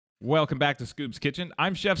Welcome back to Scubeskitchen.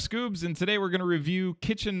 I'm Chef Scubes, and today we're going to review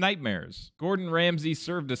Kitchen Nightmares. Gordon Ramsay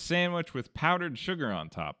served a sandwich with powdered sugar on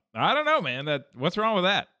top. I don't know, man. What's wrong with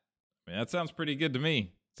that? I mean, that sounds pretty good to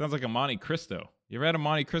me. Sounds like a Monte Cristo. You ever had a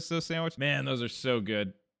Monte Cristo sandwich? Man, those are so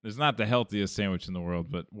good. It's not the healthiest sandwich in the world,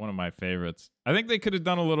 but one of my favorites. I think they could have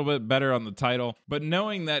done a little bit better on the title, but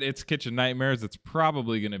knowing that it's Kitchen Nightmares, it's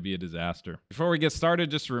probably going to be a disaster. Before we get started,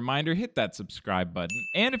 just a reminder, hit that subscribe button.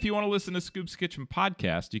 And if you want to listen to Scubeskitchen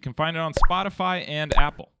podcast, you can find it on Spotify and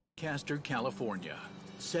Apple. Lancaster, California,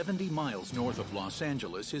 70 miles north of Los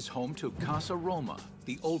Angeles, is home to Casa Roma,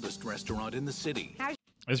 the oldest restaurant in the city.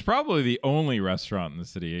 It's probably the only restaurant in the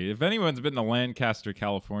city. If anyone's been to Lancaster,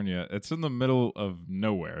 California, it's in the middle of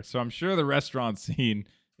nowhere. So I'm sure the restaurant scene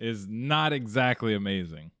is not exactly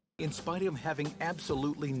amazing. In spite of having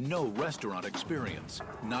absolutely no restaurant experience,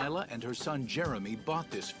 Nyla and her son Jeremy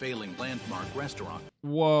bought this failing landmark restaurant.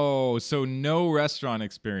 Whoa, so no restaurant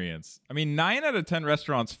experience. I mean, 9 out of 10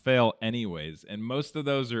 restaurants fail anyways, and most of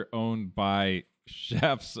those are owned by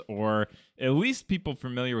chefs or at least people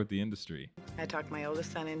familiar with the industry. I talked my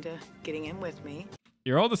oldest son into getting in with me.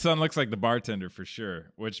 Your oldest son looks like the bartender for sure,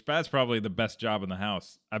 which that's probably the best job in the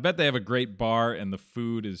house. I bet they have a great bar and the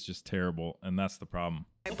food is just terrible, and that's the problem.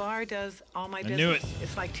 My bar does all my business. I knew it.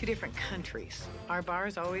 It's like 2 different countries. Our bar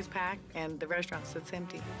is always packed and the restaurant sits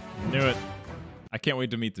empty. Knew it. I can't wait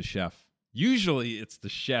to meet the chef. Usually it's the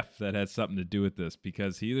chef that has something to do with this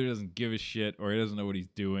because he either doesn't give a shit or he doesn't know what he's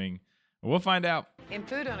doing. We'll find out. In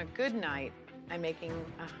food on a good night, I'm making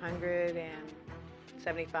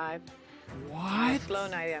 175. What? On a slow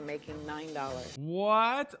night, I'm making $9.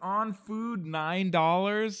 What? On food,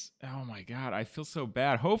 $9? Oh my God, I feel so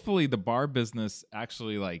bad. Hopefully the bar business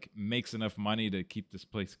actually makes enough money to keep this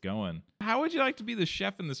place going. How would you like to be the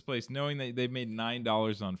chef in this place knowing that they made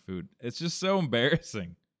 $9 on food? It's just so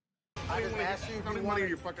embarrassing. I just asked you if you wanted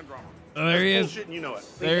your fucking drama. Oh, there he is. Bullshit and you know it.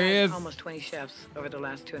 There he is. Almost 20 chefs over the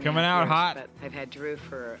last 2.5 years. Coming out hot. But I've had Drew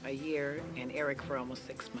for a year and Eric for almost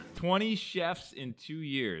 6 months. 20 chefs in 2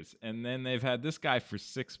 years, and then they've had this guy for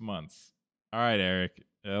 6 months. All right, Eric.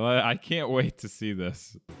 I can't wait to see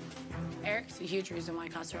this. Eric's a huge reason why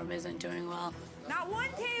Casa Roma isn't doing well. Not one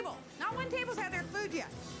table's had their food yet.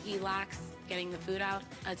 He lacks getting the food out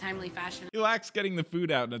in a timely fashion. He lacks getting the food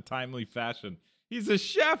out in a timely fashion. He's a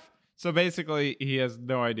chef. So basically, he has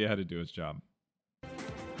no idea how to do his job.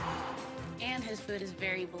 And his food is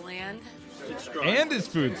very bland. And his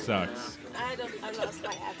food sucks. I lost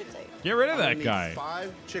my appetite. Get rid of I that need guy.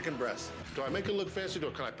 5 chicken breasts. Do I make it look fancy?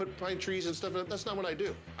 Can I put pine trees and stuff in it? That's not what I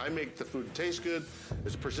do. I make the food taste good,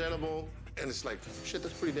 it's presentable, and it's like, shit,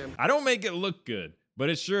 that's pretty damn. I don't make it look good, but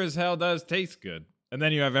it sure as hell does taste good. And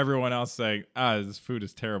then you have everyone else saying, this food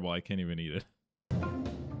is terrible. I can't even eat it.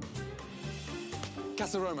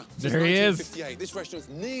 Casa Roma. There he is. 1958. This restaurant's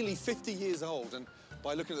nearly 50 years old, and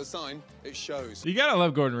by looking at the sign, it shows. You gotta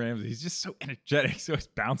love Gordon Ramsay. He's just so energetic, so he's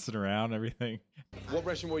bouncing around and everything. What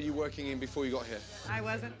restaurant were you working in before you got here? I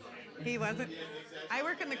wasn't. He wasn't. I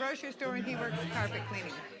work in the grocery store and he works carpet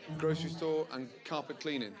cleaning. Grocery store and carpet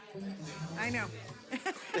cleaning. I know.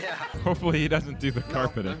 Hopefully he doesn't do the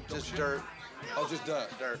carpeting. No, just dirt. Oh, just dirt.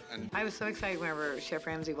 And I was so excited whenever Chef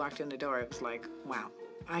Ramsay walked in the door. It was like, wow,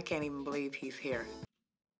 I can't even believe he's here.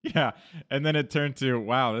 Yeah, and then it turned to,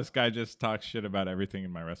 wow, this guy just talks shit about everything in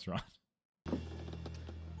my restaurant.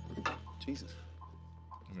 Jesus.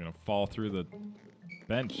 I'm gonna fall through the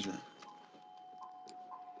bench.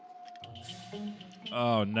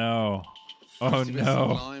 Oh no. Oh Bits of no.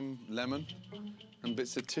 lime, lemon, and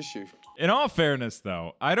bits of tissue. In all fairness,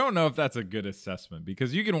 though, I don't know if that's a good assessment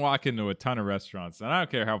because you can walk into a ton of restaurants, and I don't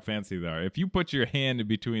care how fancy they are. If you put your hand in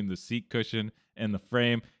between the seat cushion and the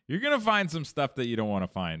frame, you're going to find some stuff that you don't want to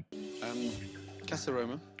find. Casa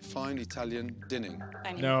Roma, fine Italian dining.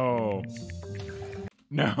 No.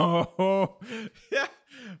 No. Yeah.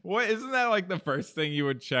 What, isn't that like the first thing you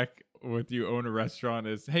would check with you own a restaurant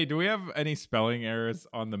is, hey, do we have any spelling errors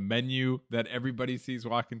on the menu that everybody sees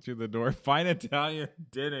walking through the door? Fine Italian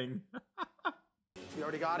dining. You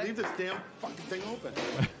already got it? Leave this damn fucking thing open.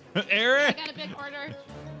 Eric! I got a big order.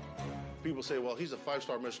 People say, well, he's a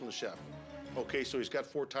 5-star Michelin chef. Okay, so he's got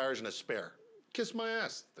 4 tires and a spare. Kiss my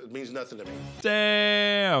ass. That means nothing to me.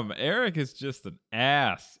 Damn, Eric is just an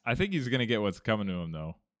ass. I think he's gonna get what's coming to him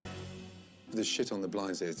though. The shit on the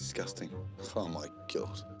blinds there is disgusting. Oh my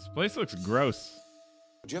God. This place looks gross.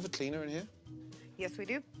 Do you have a cleaner in here? Yes, we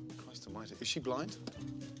do. Christ almighty. Is she blind?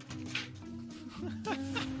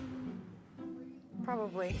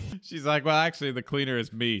 Probably. She's like, well, actually, the cleaner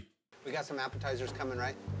is me. We got some appetizers coming,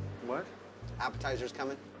 right? What? Appetizers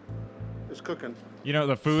coming. It's cooking. You know,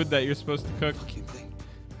 the food that you're supposed to cook? Fucking thing.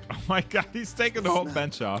 Oh my God, he's taking the whole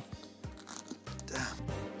bench off. Damn.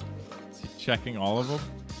 Is he checking all of them?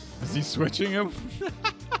 Is he switching them?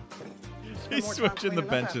 He's switching the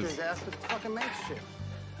benches.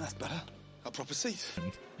 That's better. A proper seat.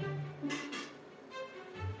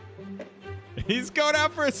 He's going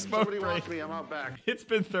out for a smoke Somebody break. wants me, I'm out back. It's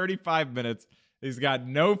been 35 minutes. He's got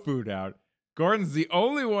no food out. Gordon's the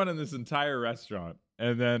only one in this entire restaurant.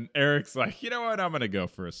 And then Eric's like, you know what? I'm going to go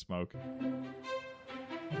for a smoke.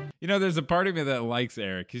 You know, there's a part of me that likes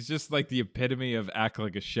Eric. He's just like the epitome of act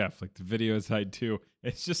like a chef, like the videos I do.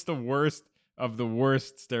 It's just the worst of the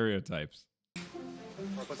worst stereotypes.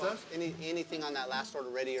 What's that? Anything on that last order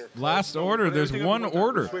ready or close? Last order, there's one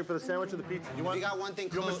order. Just wait for the sandwich or the pizza. If you got one thing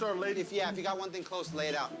You want me close, to start late? if you got one thing close, lay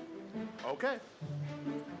it out. Okay.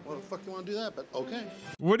 Well, the fuck you want to do that? But okay.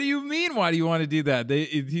 What do you mean? Why do you want to do that?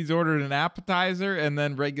 He's ordered an appetizer and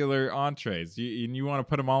then regular entrees. You want to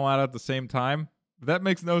put them all out at the same time? That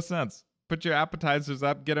makes no sense. Put your appetizers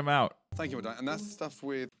up, get them out. Thank you, Madonna. And that's stuff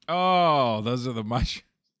with... Oh, those are the mushrooms.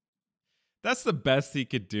 That's the best he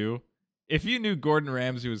could do. If you knew Gordon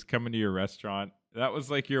Ramsay was coming to your restaurant, that was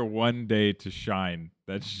like your one day to shine.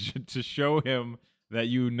 That's to show him that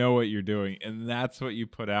you know what you're doing. And that's what you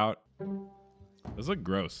put out. Those look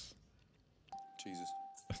gross. Jesus.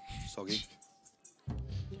 Soggy.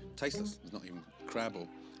 Tasteless. There's not even crab or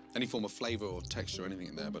any form of flavor or texture or anything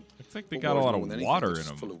in there. But Looks like they got a lot of water in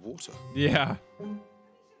them. Full of water. Yeah.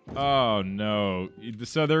 Oh, no.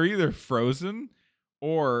 So they're either frozen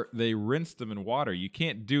or they rinsed them in water. You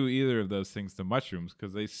can't do either of those things to mushrooms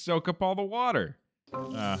because they soak up all the water.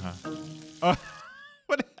 Uh-huh.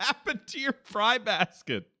 What happened to your fry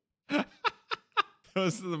basket?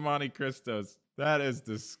 Those are the Monte Cristos. That is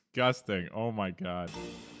disgusting. Oh, my God.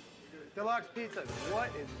 Deluxe pizza. What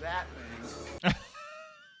is that thing?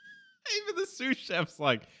 Even the sous chef's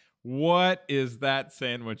like, what is that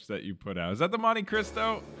sandwich that you put out? Is that the Monte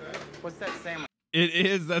Cristo? What's that sandwich? It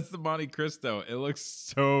is. That's the Monte Cristo. It looks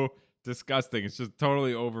so disgusting. It's just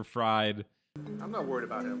totally over fried. I'm not worried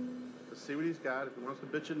about him. Let's see what he's got. If he wants to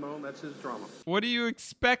bitch and moan, that's his drama. What do you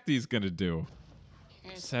expect he's going to do?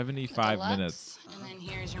 Here's 75 deluxe, minutes. And then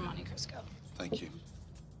here's your Monte Cristo. Thank you.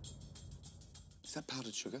 Is that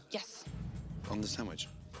powdered sugar? Yes. On the sandwich?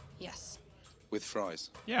 Yes. With fries?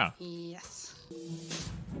 Yeah. Yes.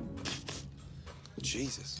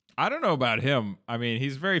 Jesus. I don't know about him. I mean,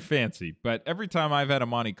 he's very fancy, but every time I've had a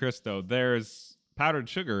Monte Cristo, there's powdered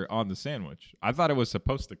sugar on the sandwich. I thought it was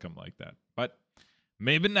supposed to come like that, but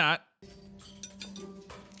maybe not.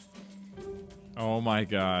 Oh my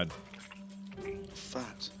God.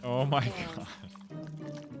 Fat. Oh my Yeah. God.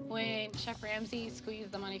 When Chef Ramsay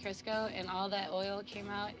squeezed the Monte Cristo and all that oil came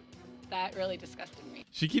out, that really disgusted me.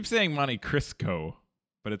 She keeps saying Monte Cristo,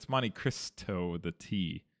 but it's Monte Cristo with a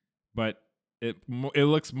T. But it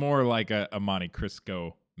looks more like a Monte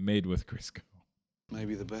Cristo made with Crisco.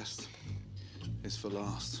 Maybe the best is for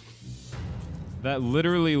last. That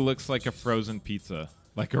literally looks like a frozen pizza,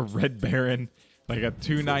 like a Red Baron, like a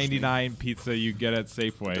 $2.99 pizza you get at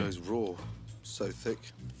Safeway. It goes raw, so thick.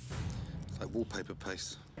 It's like wallpaper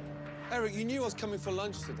paste. Eric, you knew I was coming for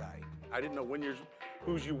lunch today. I didn't know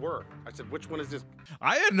whose you were. I said, which one is this?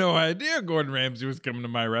 I had no idea Gordon Ramsay was coming to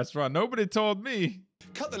my restaurant. Nobody told me.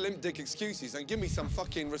 Cut the limp dick excuses and give me some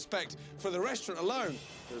fucking respect for the restaurant alone.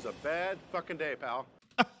 It was a bad fucking day, pal.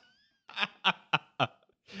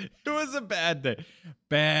 It was a bad day.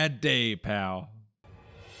 Bad day, pal.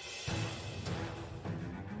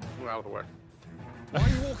 We're out of the way. Why are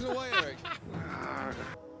you walking away, Eric?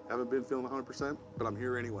 Haven't been feeling 100%, but I'm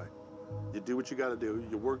here anyway. You do what you got to do.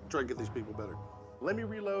 You work, try to get these people better. Let me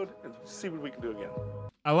reload and see what we can do again.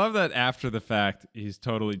 I love that after the fact, he's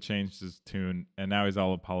totally changed his tune, and now he's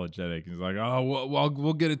all apologetic. He's like, oh,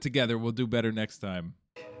 we'll get it together. We'll do better next time.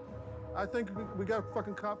 I think we got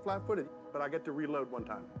fucking caught flat-footed, but I get to reload one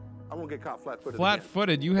time. I won't get caught flat-footed.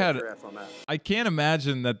 Flat-footed? You had... Your ass on that. I can't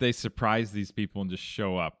imagine that they surprise these people and just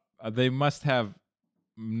show up. They must have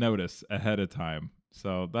notice ahead of time.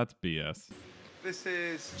 So that's BS. This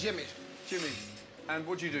is Jimmy. Jimmy. And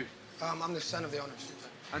what do you do? I'm the son of the owners.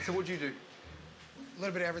 And so what do you do? A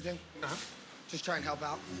little bit of everything. Uh-huh. Just try and help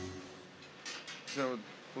out. So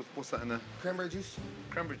what's that in there? Cranberry juice.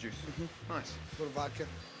 Cranberry juice. Nice. A little vodka.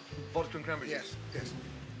 Vodka and cranberry Yes, juice? yes.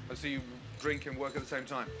 Oh, so you drink and work at the same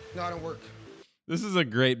time? No, I don't work. This is a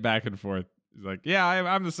great back and forth. He's like, yeah,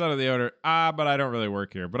 I'm the son of the owner. But I don't really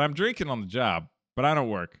work here. But I'm drinking on the job. But I don't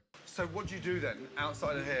work. So what do you do then,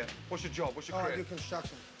 outside of here? What's your job? What's your I career? do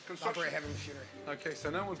construction. Construction? Operate heavy machinery. Okay, so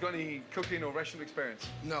no one's got any cooking or restaurant experience?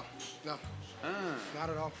 No, no. Ah, Not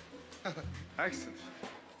at all. excellent.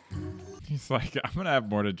 He's like, I'm going to have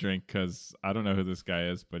more to drink because I don't know who this guy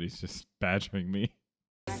is, but he's just badgering me.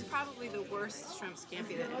 It's probably the worst shrimp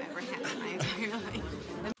scampi that I've ever had in my entire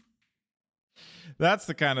life. That's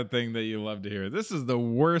the kind of thing that you love to hear. This is the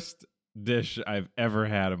worst dish I've ever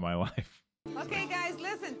had in my life. Okay, guys,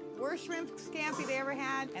 listen. Worst shrimp scampi they ever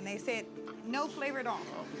had, and they said no flavor at all.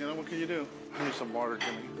 You know, what can you do? Give me some water,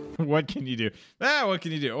 Jimmy. What can you do? What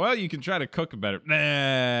can you do? Well, you can try to cook it better.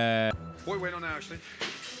 Nah. What are we waiting on now, Ashley?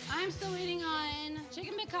 I'm still waiting on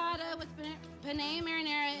chicken piccata with penne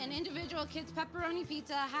marinara, and individual kids pepperoni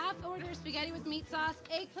pizza, half order spaghetti with meat sauce,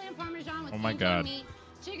 eggplant parmesan with God. meat,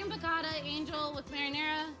 chicken piccata angel with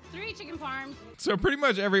marinara, 3 chicken parms. So pretty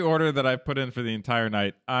much every order that I put in for the entire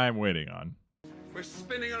night, I'm waiting on. We're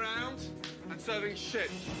spinning around and serving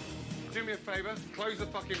shit. Do me a favor, close the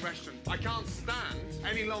fucking restaurant. I can't stand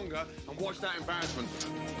any longer and watch that embarrassment.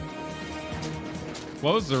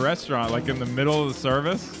 Close the restaurant like in the middle of the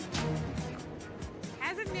service?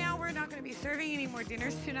 As of now, we're not going to be serving any more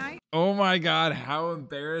dinners tonight. Oh my God, how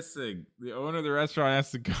embarrassing. The owner of the restaurant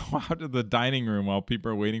has to go out to the dining room while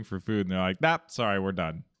people are waiting for food. And they're like, nah, sorry, we're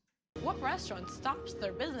done. What restaurant stops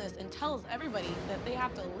their business and tells everybody that they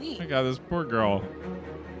have to leave? Oh my God, this poor girl.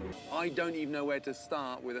 I don't even know where to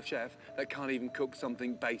start with a chef that can't even cook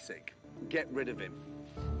something basic. Get rid of him.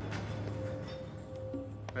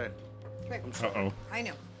 Hey, Uh-oh. I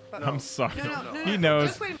know. But I'm sorry. No, He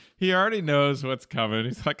knows. Just wait. He already knows what's coming.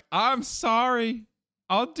 He's like, I'm sorry.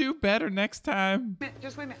 I'll do better next time.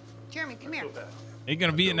 Just wait a minute. Jeremy, come here. Ain't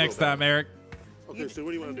gonna be it next time, Eric. Okay, so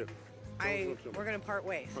what do you want to do? We're going to part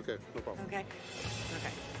ways. Okay, no problem. Okay?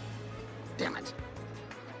 Okay. Damn it.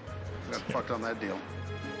 I got fucked on that deal.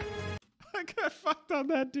 I got fucked on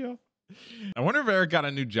that deal. I wonder if Eric got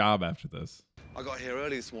a new job after this. I got here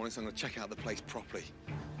early this morning, so I'm going to check out the place properly.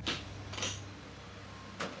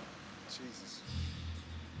 Jesus.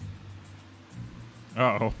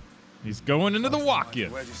 Uh-oh. He's going into the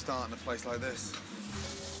walk-in. Where'd you start in a place like this?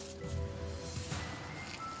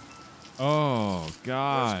 Oh,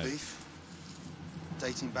 God. Roast beef.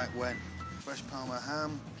 Dating back when? Fresh Parma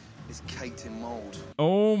ham is caked in mold.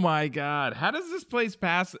 Oh, my God. How does this place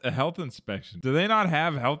pass a health inspection? Do they not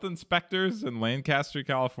have health inspectors in Lancaster,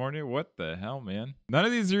 California? What the hell, man? None of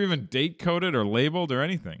these are even date-coded or labeled or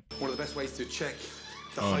anything. One of the best ways to check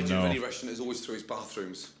the Oh, hygiene no. of any restaurant is always through its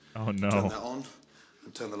bathrooms. Oh, no. Turn that on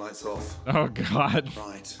and turn the lights off. Oh, God.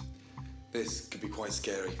 Right. This could be quite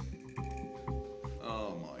scary.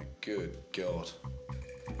 Oh, my good God.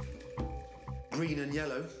 Green and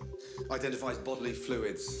yellow identifies bodily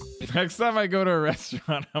fluids. Next time I go to a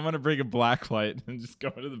restaurant, I'm going to bring a black light and just go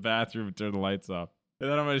into the bathroom and turn the lights off. And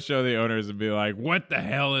then I'm going to show the owners and be like, what the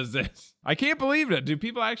hell is this? I can't believe it. Do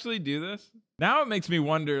people actually do this? Now it makes me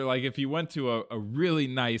wonder, like, if you went to a really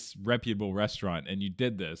nice, reputable restaurant and you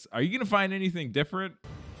did this, are you going to find anything different?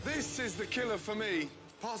 This is the killer for me.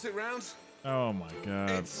 Pass it round. Oh, my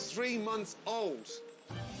God. It's 3 months old.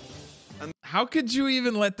 How could you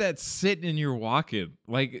even let that sit in your walk-in?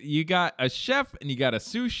 Like, you got a chef and you got a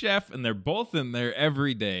sous chef, and they're both in there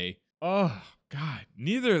every day. Oh, God.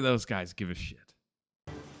 Neither of those guys give a shit.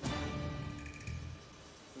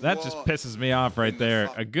 That just pisses me off right there.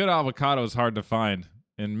 A good avocado is hard to find.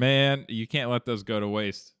 And, man, you can't let those go to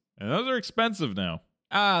waste. And those are expensive now.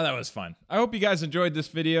 That was fun. I hope you guys enjoyed this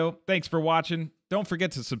video. Thanks for watching. Don't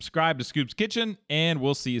forget to subscribe to Scubeskitchen, and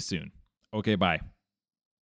we'll see you soon. Okay, bye.